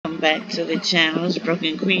back to the channel. It's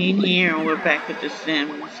Broken Queen here, and we're back with The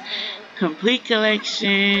Sims Complete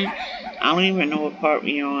Collection. I don't even know what part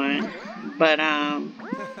we're on, but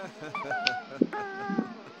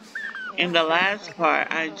in the last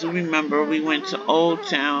part, I do remember we went to Old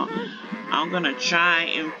Town. I'm gonna try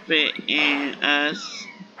and fit in us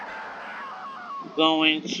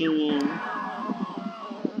going to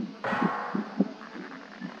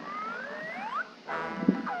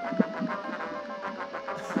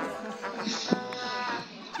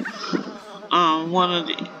one of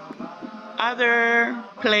the other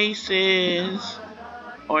places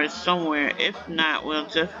or somewhere. If not, we'll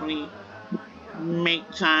definitely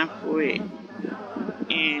make time for it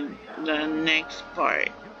in the next part.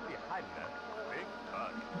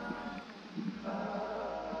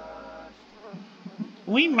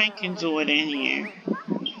 We might can do it in here.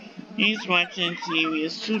 He's watching TV.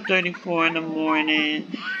 It's 2:34 in the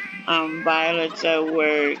morning. Violet's at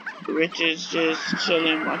work. Richard's just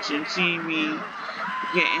chilling, watching TV,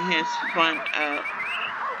 getting his fun up.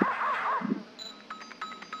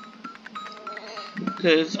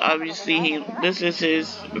 Because obviously this is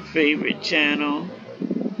his favorite channel.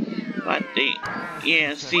 I think,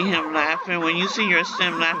 yeah, see him laughing. When you see your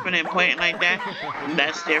sim laughing and pointing like that,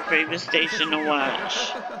 that's their favorite station to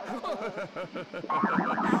watch.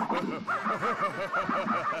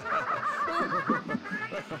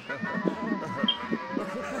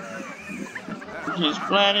 His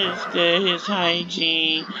bladder is good, his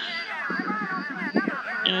hygiene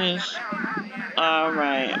is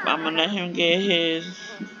alright. I'm gonna let him get his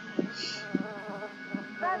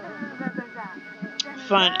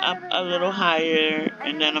fun up a little higher,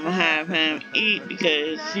 and then I'm gonna have him eat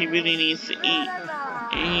because he really needs to eat,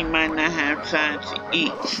 and he might not have time to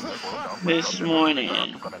eat this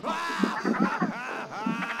morning.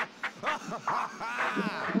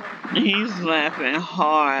 He's laughing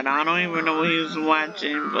hard. I don't even know what he's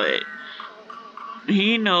watching, but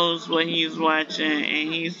he knows what he's watching,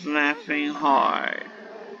 and he's laughing hard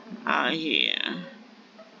out here.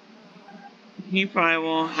 He probably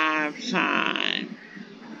won't have time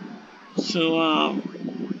to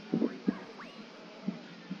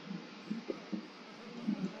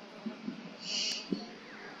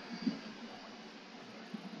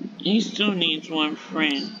he still needs one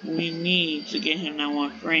friend. We need to get him that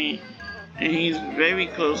one friend. And he's very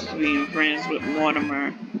close to being friends with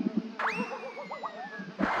Mortimer.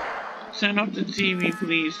 Turn off the TV,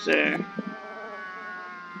 please, sir.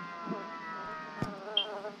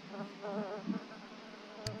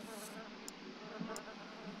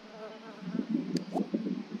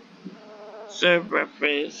 Serve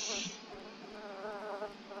breakfast.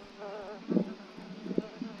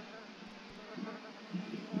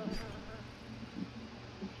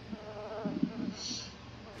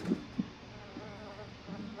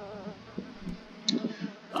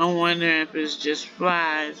 I wonder if it's just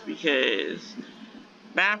flies because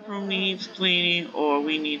bathroom needs cleaning, or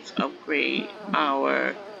we need to upgrade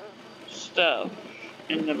our stuff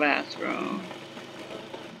in the bathroom.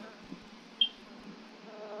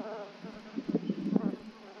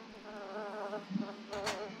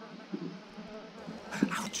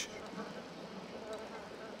 Ouch.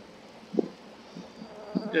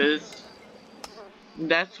 Because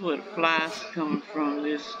that's what flies coming from,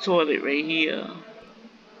 this toilet right here.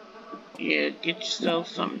 Yeah, get yourself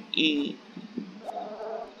something to eat.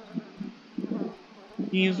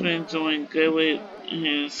 He's been doing good with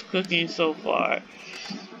his cooking so far.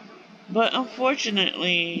 But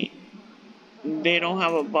unfortunately, they don't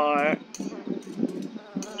have a bar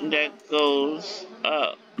that goes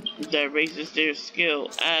up, that raises their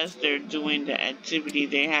skill as they're doing the activity.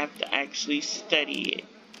 They have to actually study it.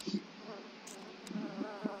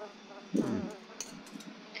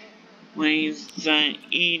 When he's done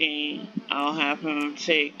eating, I'll have him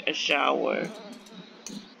take a shower,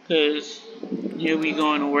 because he'll be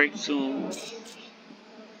going to work soon.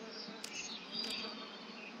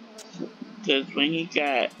 Because when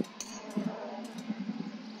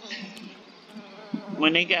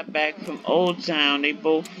they got back from Old Town, they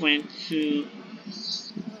both went to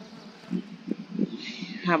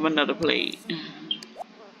have another plate.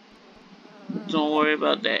 Don't worry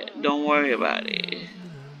about that. Don't worry about it.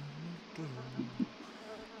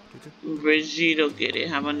 Brigitte will get it.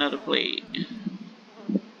 Have another plate.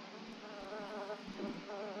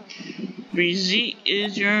 Brigitte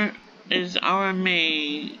is our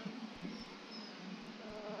maid.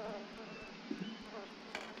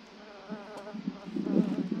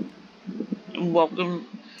 And welcome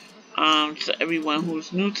to everyone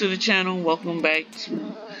who's new to the channel. Welcome back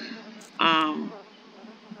to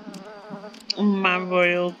my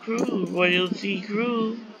royalty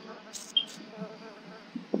crew.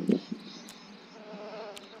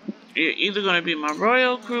 You're either gonna be my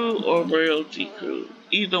royal crew or royalty crew.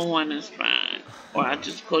 Either one is fine. Or I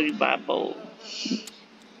just call you by both.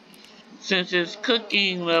 Since his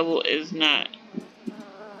cooking level is not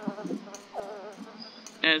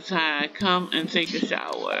as high, come and take a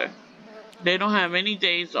shower. They don't have any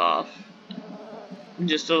days off.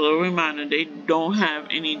 Just a little reminder, they don't have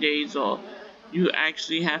any days off. You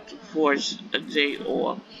actually have to force a day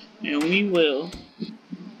off. And we will.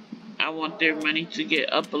 I want their money to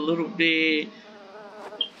get up a little bit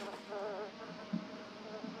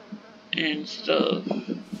and stuff.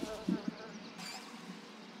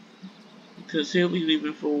 Because he'll be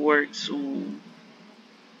leaving for work soon.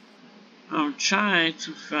 I'm trying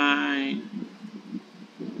to find...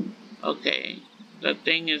 Okay. The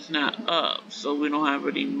thing is not up, so we don't have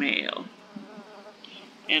any mail.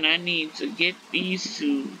 And I need to get these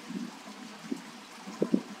two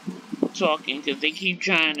talking because they keep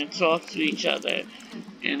trying to talk to each other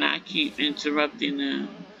and I keep interrupting them.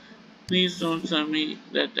 Please don't tell me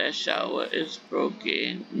that that shower is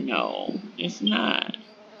broken. No, it's not.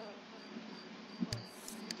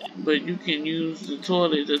 But you can use the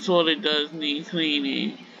toilet. The toilet does need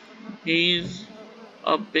cleaning. He's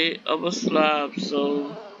a bit of a slob,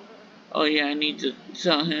 so... Oh yeah, I need to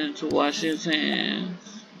tell him to wash his hands.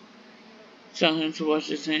 Tell him to wash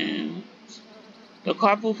his hands. The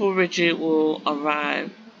carpool for Richard will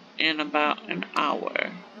arrive in about an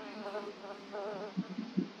hour.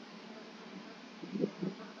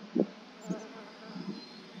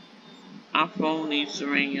 Our phone needs to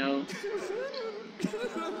ring, yo.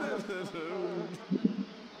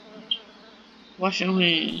 Wash your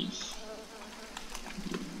hands.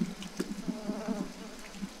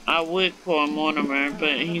 I would call Mortimer,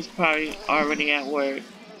 but he's probably already at work.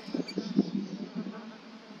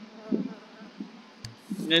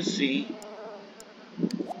 Let's see.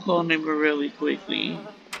 Call neighbor really quickly.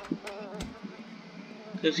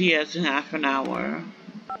 Because he has half an hour.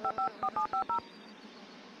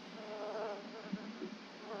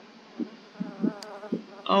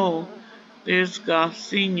 Oh, there's Goff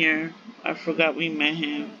Sr. I forgot we met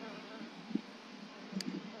him.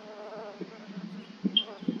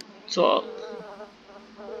 Talk.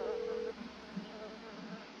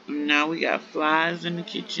 Now we got flies in the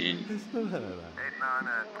kitchen.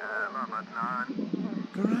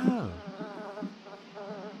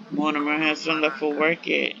 Mortimer hasn't left for work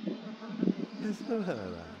yet.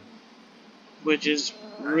 Which is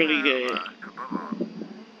really good.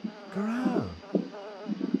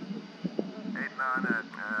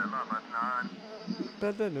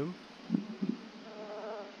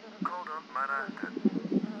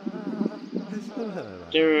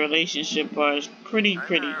 Their relationship is pretty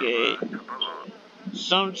good.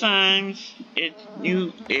 Sometimes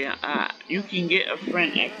you can get a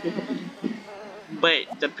friend at 50,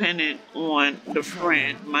 but depending on the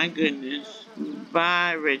friend, my goodness.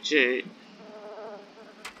 Bye, Richard.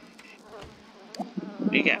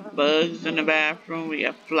 We got bugs in the bathroom. We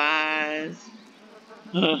got flies.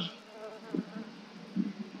 Ugh.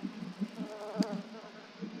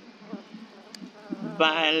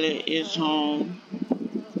 Violet is home.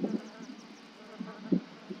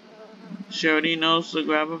 She already knows to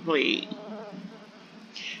grab a plate.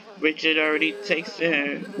 Richard already texted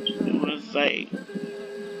her and was like,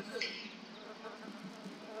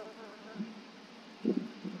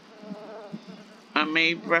 I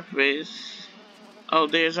made breakfast. Oh,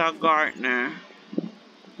 there's our gardener.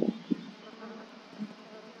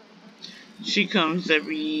 She comes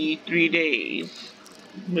every 3 days.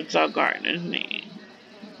 What's our gardener's name?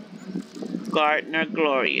 Gardener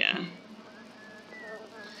Gloria.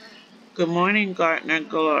 Good morning, Gardener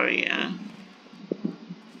Gloria.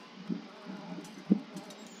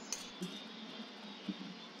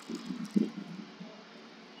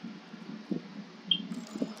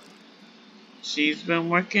 She's been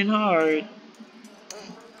working hard.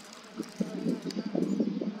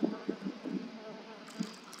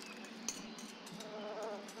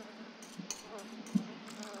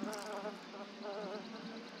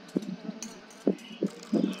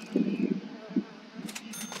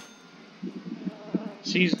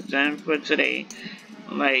 She's done for today.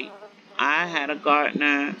 Like, I had a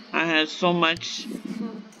gardener. I had so much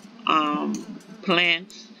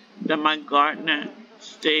plants that my gardener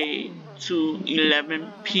stayed to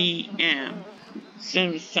 11 p.m.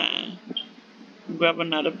 Sims time. Grab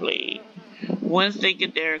another plate. Once they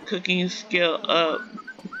get their cooking skill up,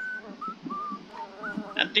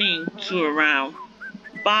 I think to around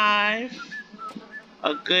 5,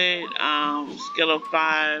 a good skill of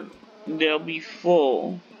 5, they'll be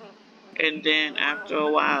full. And then after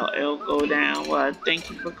a while, it'll go down. Well, thank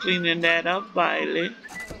you for cleaning that up, Violet.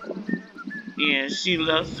 Yeah, she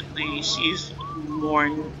loves to clean. She's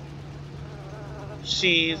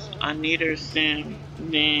a neater sim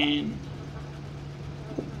than.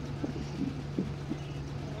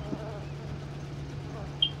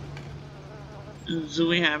 Do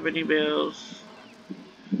we have any bills?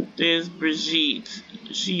 There's Brigitte.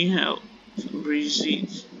 She helped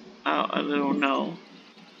Brigitte out a little no.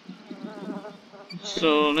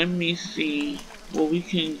 So let me see what we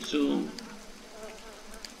can do.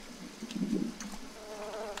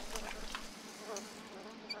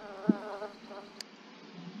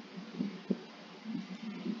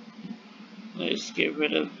 Let's get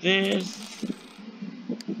rid of this.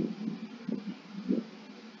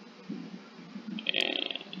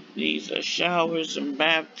 And these are showers and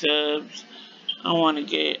bathtubs. I want to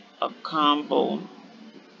get a combo.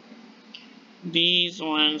 These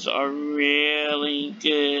ones are really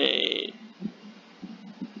good.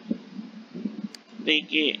 They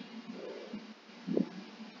get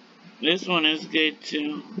This one is good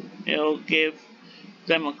too. It'll give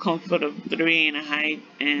them a comfort of 3 and a height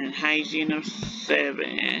and hygiene of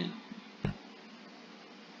 7.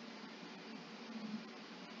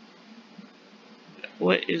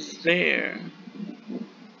 What is there?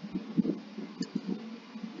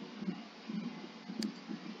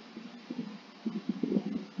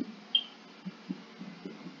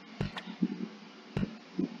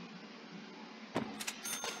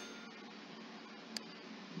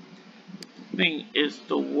 I think it's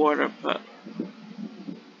the water pup.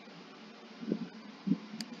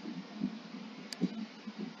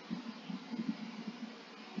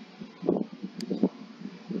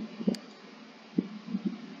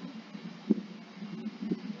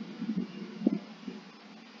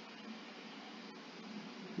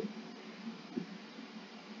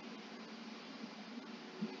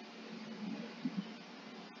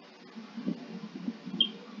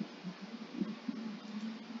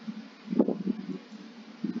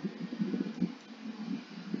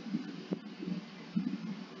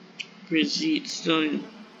 Brigitte still.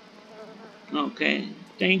 Okay.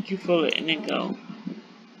 Thank you for letting it go.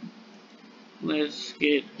 Let's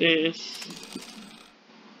get this.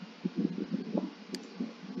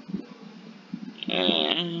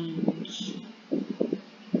 And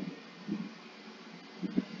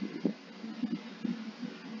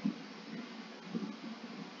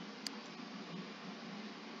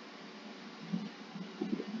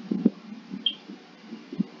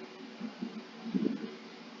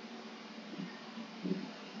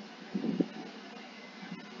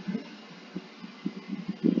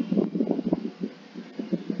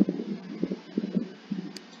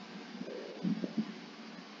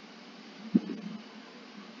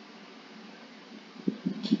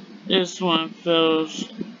this one fills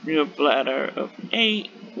your bladder of 8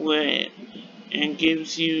 with and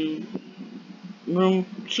gives you 2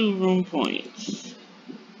 room points.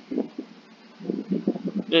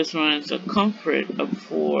 This one is a comfort of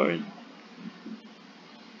 4.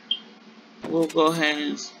 We'll go ahead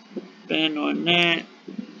and spend on that.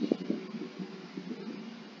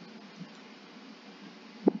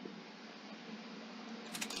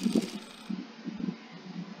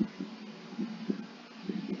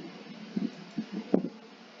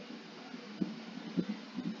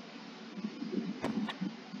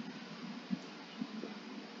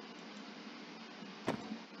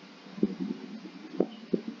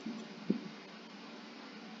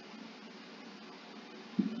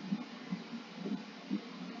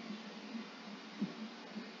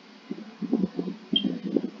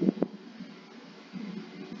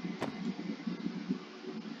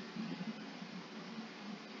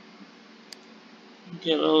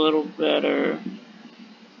 Get a little better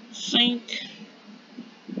sink.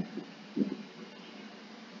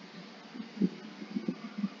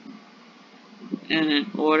 And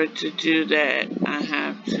in order to do that, I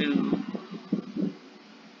have to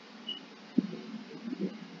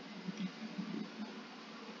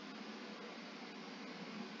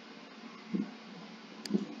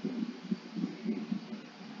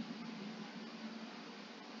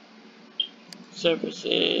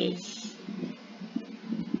surfaces.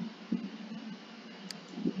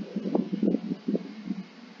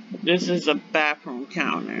 This is a bathroom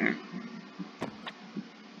counter.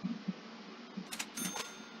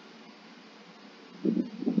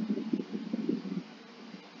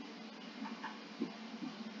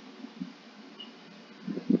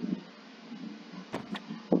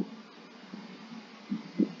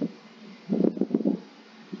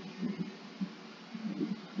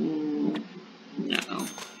 No.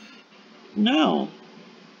 No.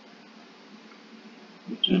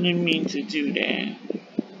 I didn't mean to do that.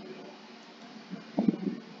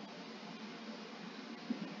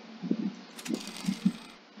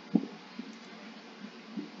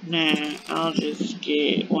 Nah, I'll just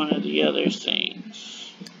get one of the other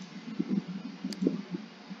things.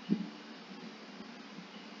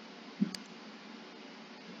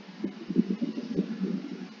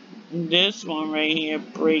 This one right here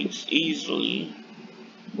breaks easily.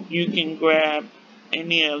 You can grab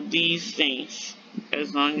any of these things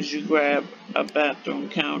as long as you grab a bathroom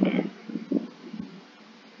counter.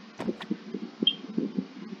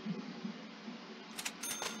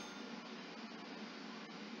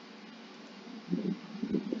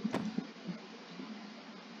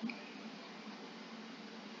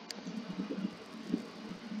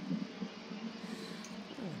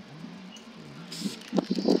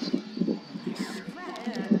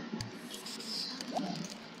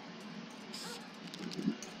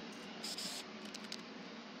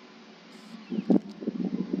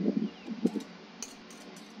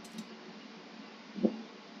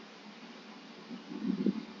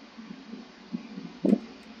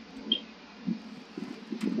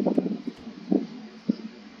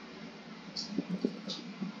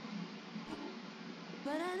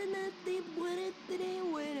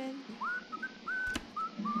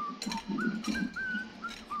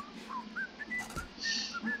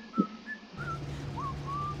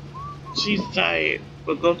 She's tired,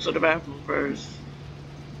 but go to the bathroom first.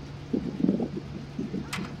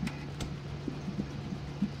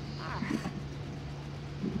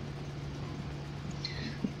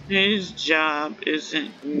 His job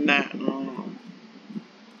isn't that long.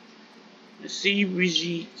 See,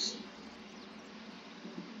 Brigitte.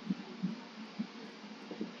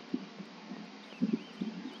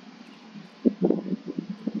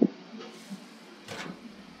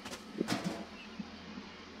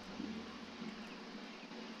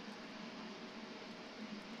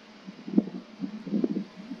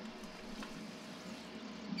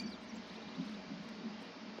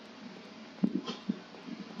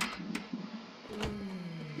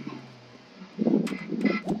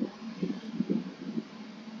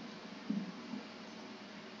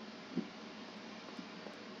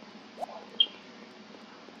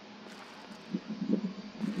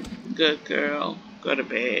 Good girl. Go to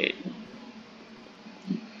bed.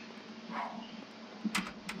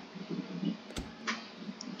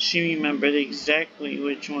 She remembered exactly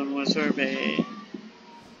which one was her bed.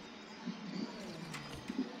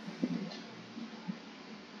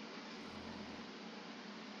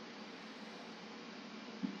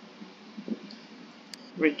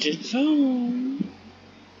 Bridget's home.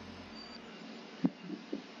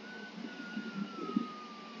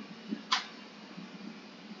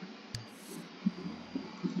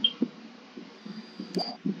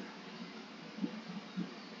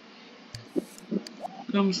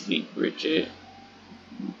 Come sleep, Bridget.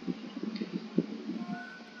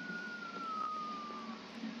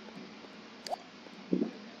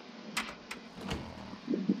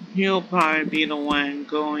 He'll probably be the one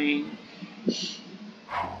going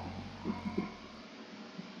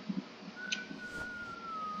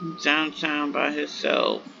downtown by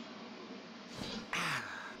himself.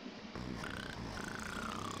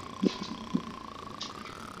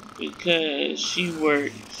 Because she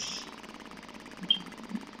works.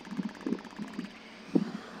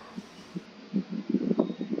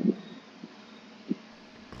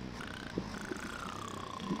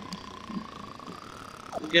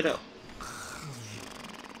 Get up.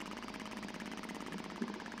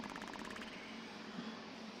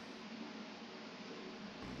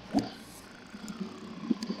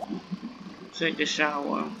 Take a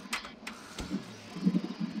shower.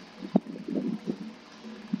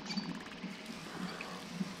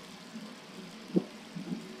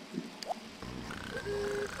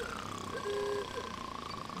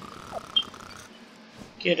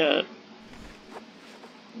 Get up.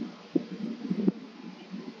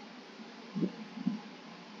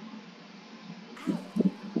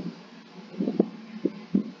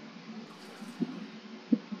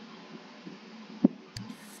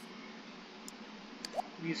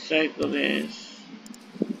 Recycle this.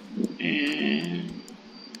 And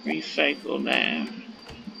recycle that.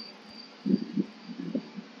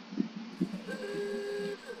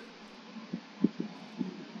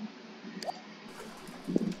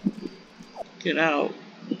 Get out.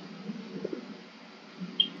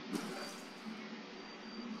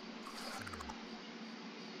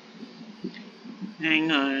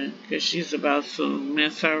 Hang on, because she's about to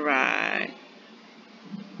miss her ride.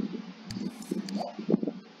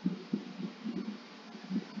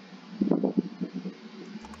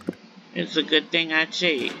 It's a good thing I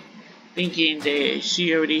checked, thinking that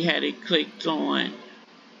she already had it clicked on.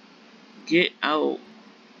 Get out.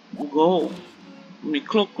 Go. I mean,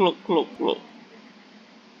 clook, clook, clook, clook.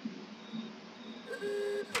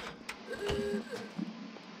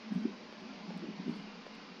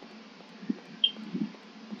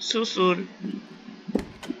 Susur.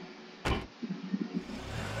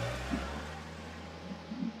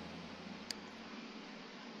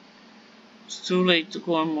 It's too late to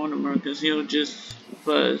call Mortimer because he'll just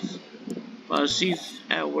buzz. While she's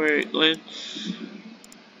at work, let's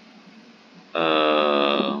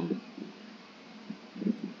uh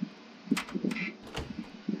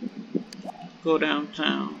go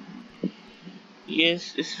downtown.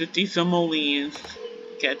 Yes, it's 50 simoleons.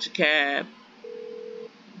 Catch a cab.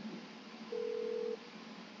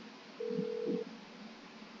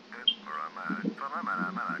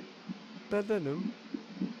 Bedenim.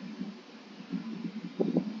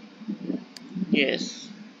 Yes.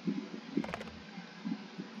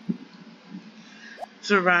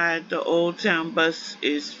 To ride the Old Town bus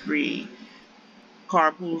is free.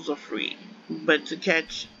 Carpools are free. But to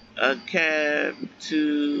catch a cab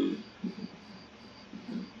to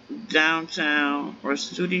downtown or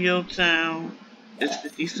Studio Town is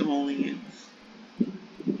 50 simoleons.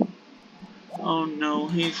 Oh no,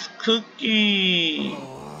 he's cooking.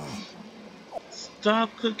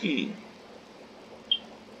 Stop cooking.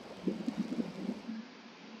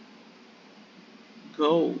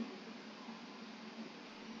 Go.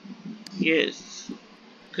 Yes.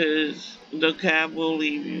 Because the cab will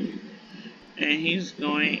leave you. And he's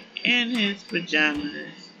going in his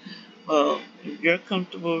pajamas. Well, if you're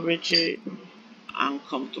comfortable, Richard, I'm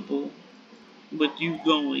comfortable with you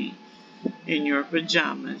going in your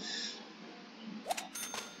pajamas.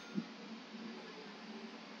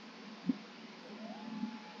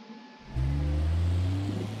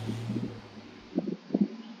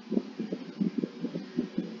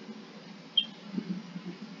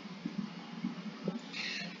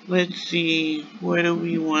 Let's see, where do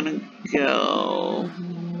we want to go?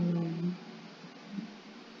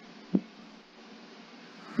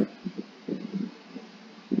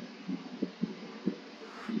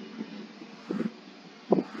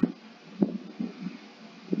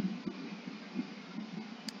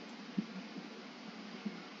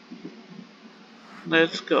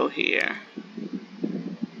 Let's go here.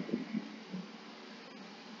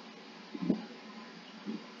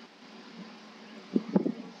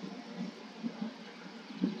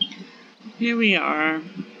 Here we are.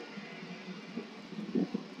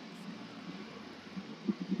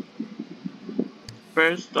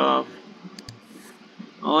 First off,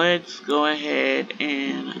 let's go ahead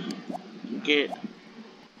and get,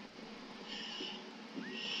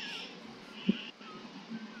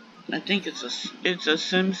 I think it's a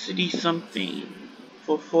SimCity something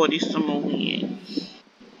for 40 simoleons.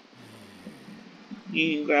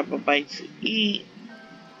 You can grab a bite to eat.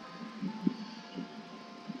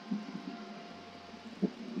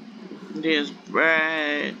 There's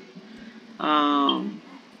bread, um,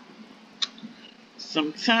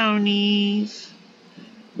 some townies,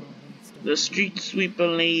 the street sweeper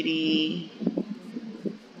lady.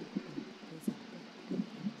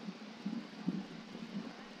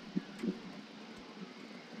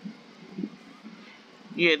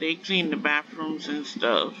 Yeah, they clean the bathrooms and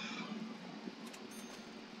stuff.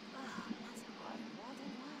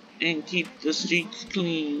 And keep the streets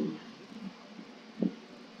clean.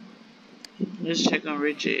 Let's check on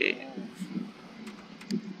Richard.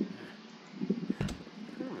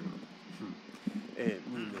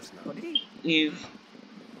 He's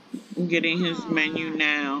getting his menu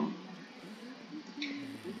now.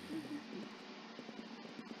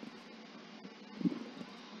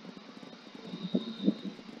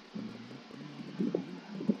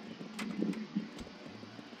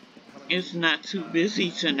 It's not too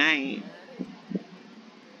busy tonight.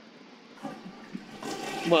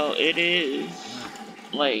 Well, it is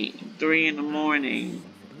like 3 in the morning.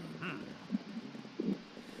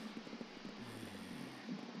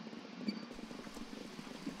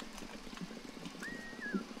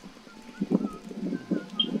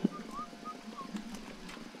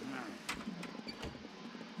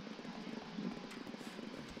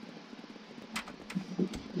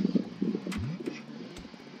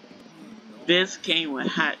 This came with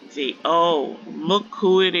hot tea. Oh, look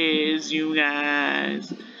who it is, you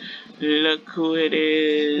guys. Look who it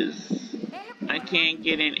is. I can't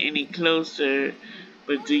get in any closer,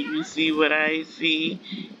 but do you see what I see?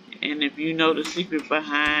 And if you know the secret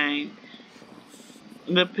behind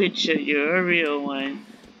the picture, you're a real one.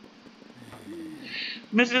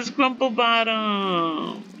 Mrs.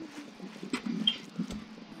 Crumplebottom!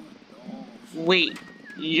 Wait,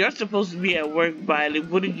 you're supposed to be at work, Violet.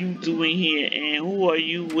 What are you doing here? And who are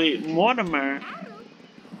you with? Mortimer?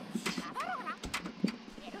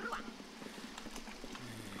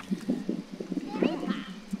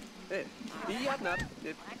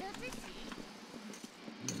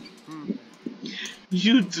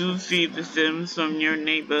 You do see the Sims from your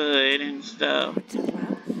neighborhood and stuff,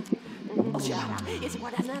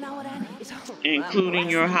 including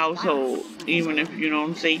your household, even if you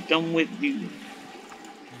don't take them with you.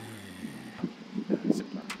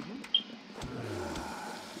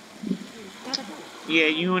 Yeah,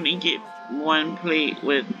 you only get one plate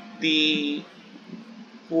with the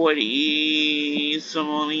 40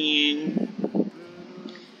 simoleon.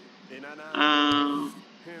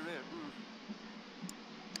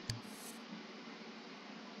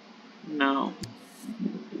 No,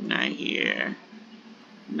 not here.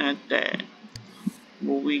 Not that.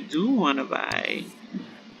 What we do want to buy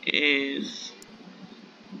is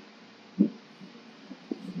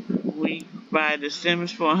we buy the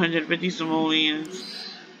Sims for 150 simoleons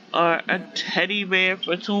or a teddy bear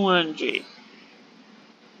for 200.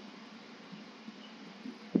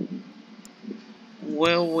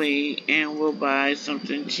 We'll wait and we'll buy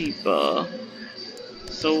something cheaper.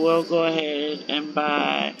 So we'll go ahead and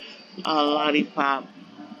buy a lollipop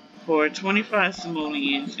for 25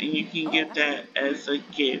 simoleons, and you can get that as a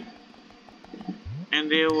gift. And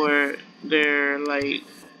they're like,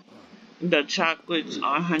 the chocolates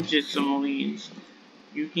are 100 simoleons.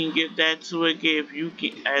 You can get that to a gift. You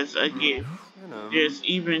can as a gift. There's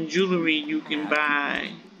even jewelry you can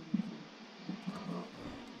buy.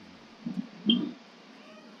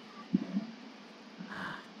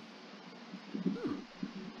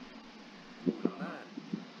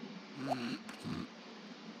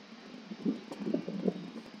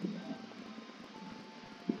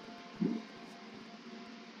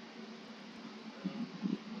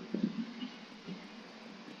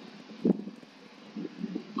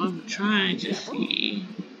 I'm trying to see.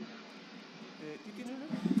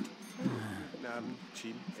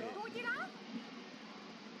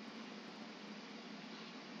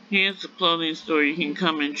 Here's the clothing store. You can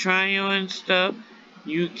come and try on stuff.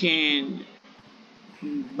 You can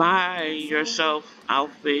buy yourself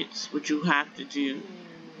outfits, which you have to do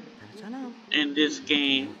in this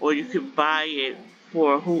game, or you could buy it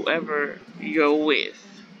for whoever you're with.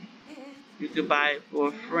 You could buy it for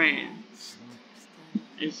a friend.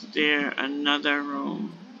 Is there another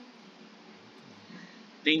room?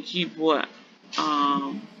 Then keep what?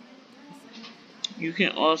 You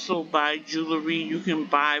can also buy jewelry. You can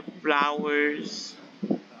buy flowers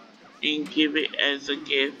and give it as a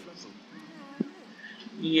gift.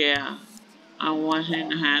 Yeah, I want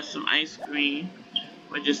him to have some ice cream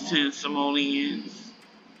for just 10 simoleons.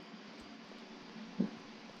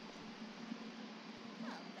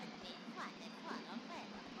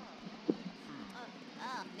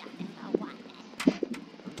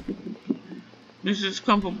 Mrs.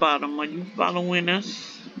 Crumplebottom, are you following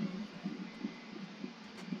us?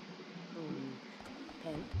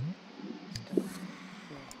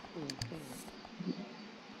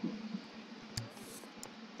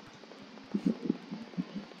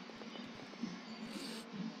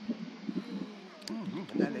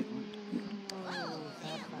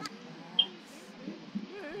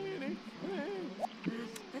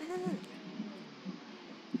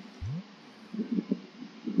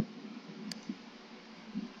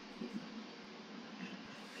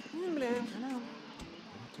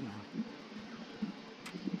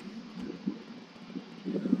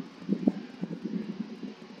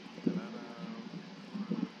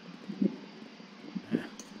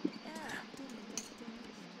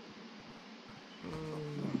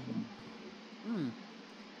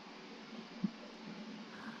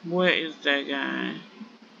 Where is that guy?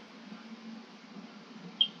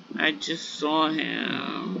 I just saw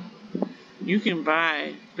him. You can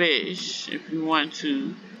buy fish if you want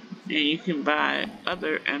to, and you can buy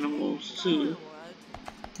other animals too.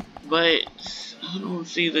 But I don't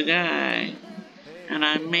see the guy, and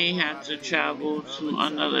I may have to travel to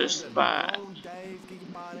another spot.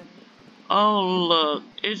 Oh look,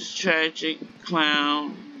 it's Tragic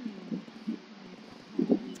Clown.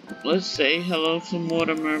 Let's say hello to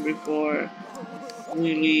Mortimer before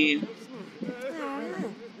we leave.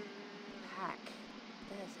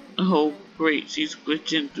 Oh great, she's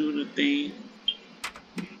glitching through the thing.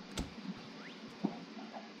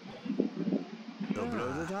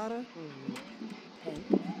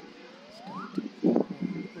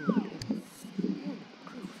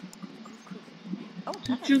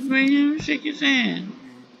 Did you bring him? Shake his hand.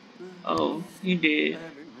 Oh, he did.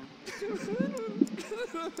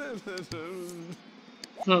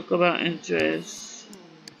 Talk about interest.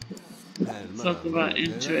 Talk about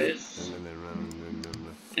interest.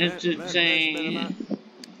 Entertain.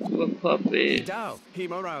 A puppet.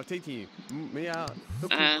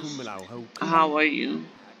 Ask, how are you?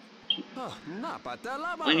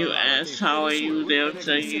 When you ask how are you, they'll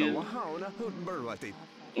tell you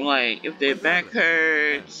like if their back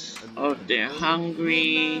hurts or if they're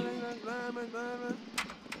hungry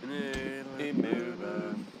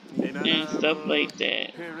and stuff like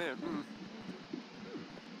that.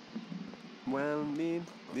 Well, me,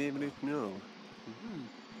 no.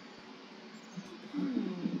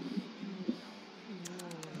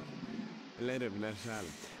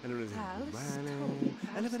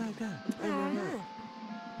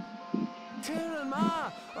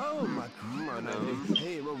 Oh, my God.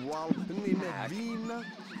 Hey, wall, ni med vina.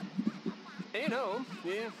 You know,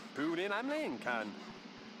 yeah, food in I'm laying can.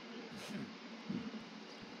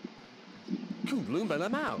 Cool bloom by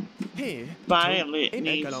them out. Hey, Violet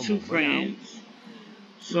needs 2 friends,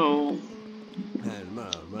 so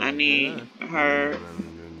I need her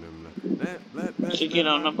to get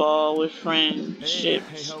on the ball with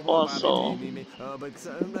friendships also.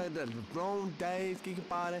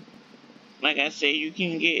 Like I say, you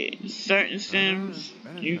can get certain Sims,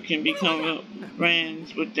 you can become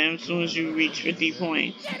friends with them as soon as you reach 50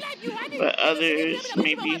 points, but others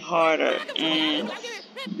may be harder and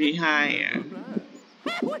be higher.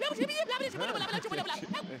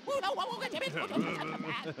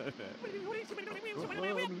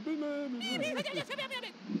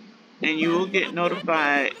 And you will get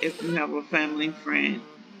notified if you have a family friend.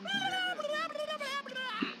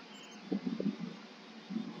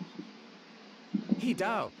 He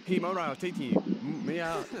down. He moral titi. Me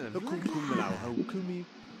out.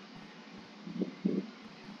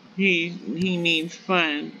 He needs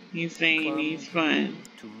fun. He's saying he needs fun.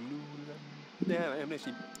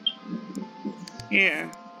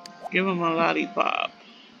 Here, give him a lollipop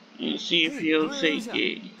and see if he'll take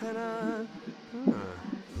it.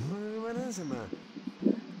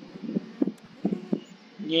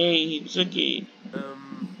 Yay, he took it.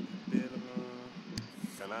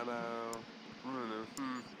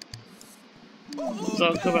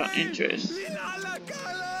 Talk about interest.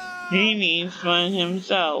 He needs fun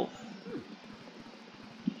himself.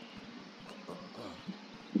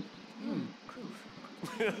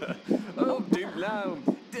 Oh, dim low.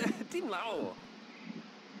 Dim low.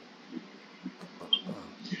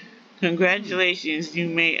 Congratulations, you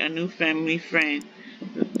made a new family friend.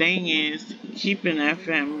 The thing is, keeping that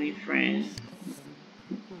family friend.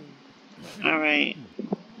 Alright.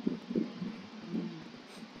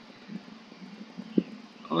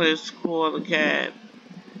 Let's call the cab.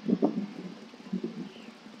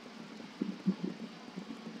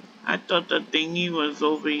 I thought the thingy was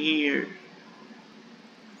over here.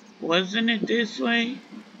 Wasn't it this way?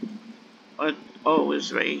 Or, oh,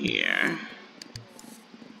 it's right here.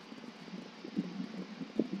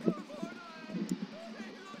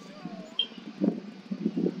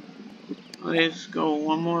 Let's go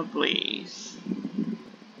one more place.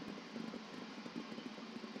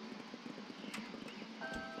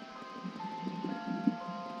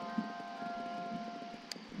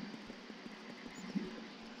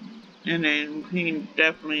 And then he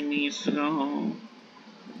definitely needs to go home.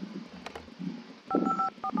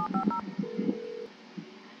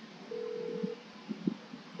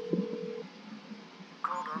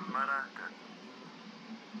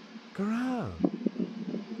 Girl.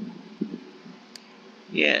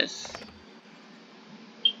 Yes.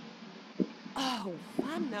 Oh,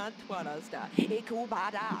 fanna twaraста.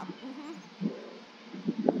 Ekubada.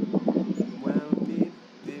 Well, me,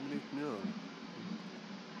 no.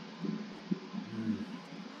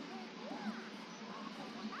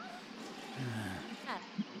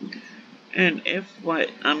 And if what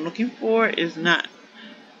I'm looking for is not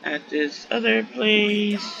at this other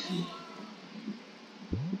place,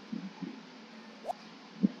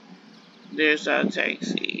 there's our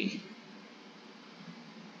taxi.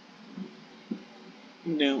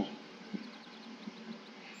 No.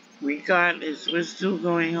 Regardless, we're still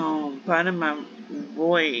going home. Part of my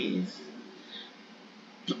voice.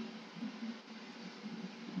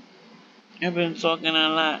 I've been talking a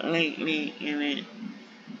lot lately in it.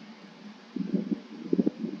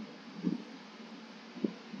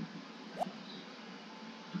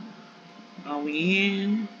 Are we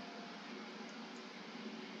in?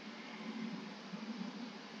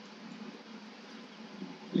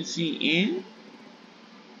 Is he in?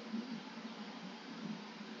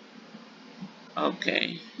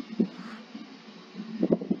 Okay.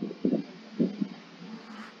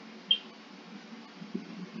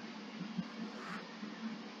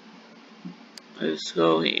 Let's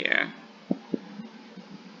go here.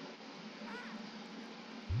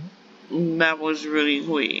 That was really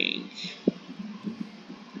quick.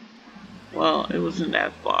 Well, it wasn't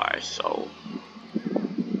that far, so.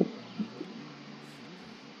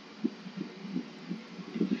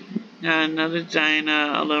 Got another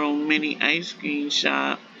diner, a little mini ice cream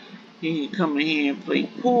shop. You can come in here and play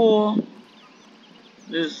pool.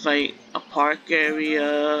 There's like a park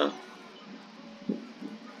area.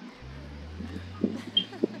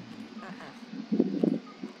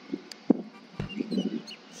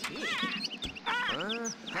 Gee. Uh-huh.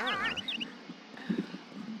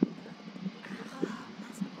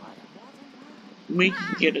 We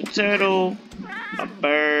can get a turtle, a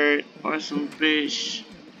bird, or some fish.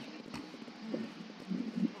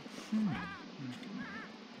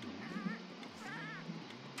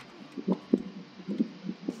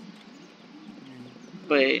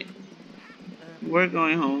 But we're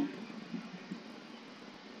going home.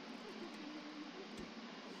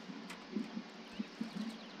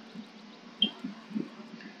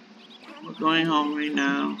 We're going home right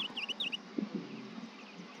now.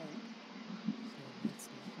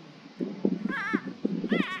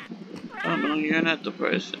 Oh no, you're not the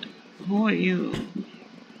person. Who are you?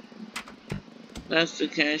 That's the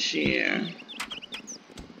cashier.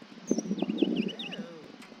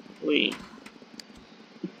 Wait.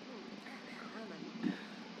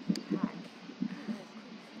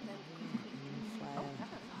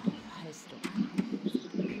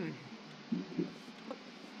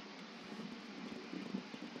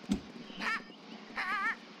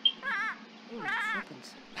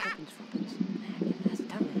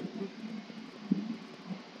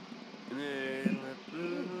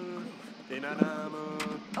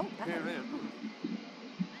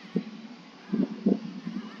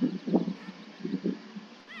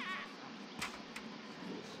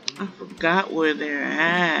 I forgot where they're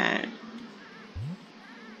at.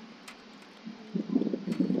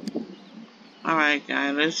 Alright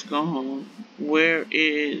guys, let's go home. Where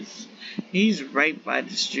is... He's right by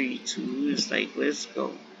the street too. It's like, let's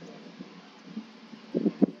go.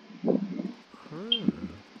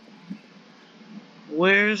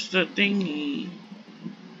 Where's the thingy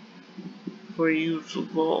for you to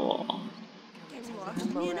go?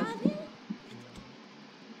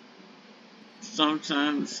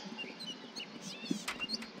 Sometimes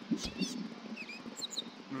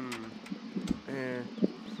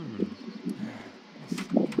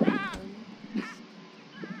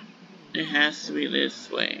it has to be this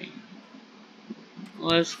way.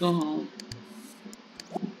 Let's go home.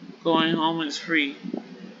 Going home is free.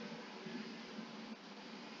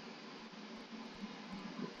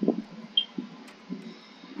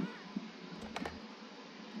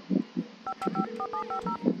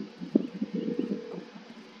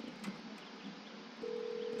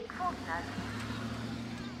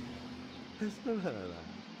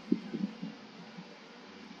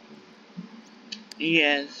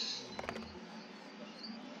 Yes.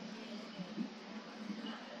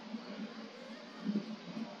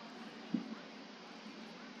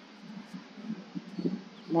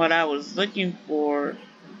 What I was looking for,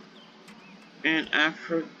 and I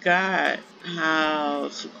forgot how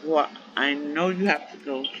to. I know you have to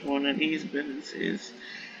go to one of these businesses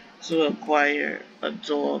to acquire a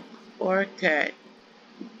dog or a cat,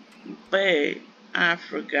 but I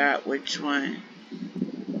forgot which one.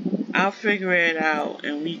 I'll figure it out,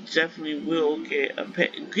 and we definitely will get a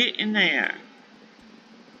pet. Get in there.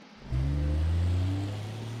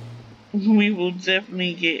 We will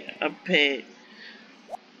definitely get a pet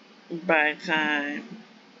by the time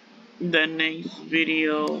the next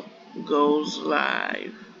video goes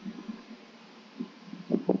live.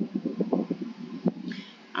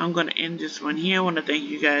 I'm going to end this one here. I want to thank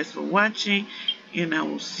you guys for watching, and I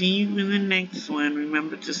will see you in the next one.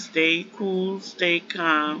 Remember to stay cool, stay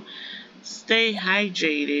calm, stay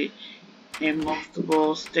hydrated, and most of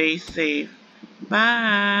all, stay safe.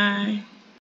 Bye.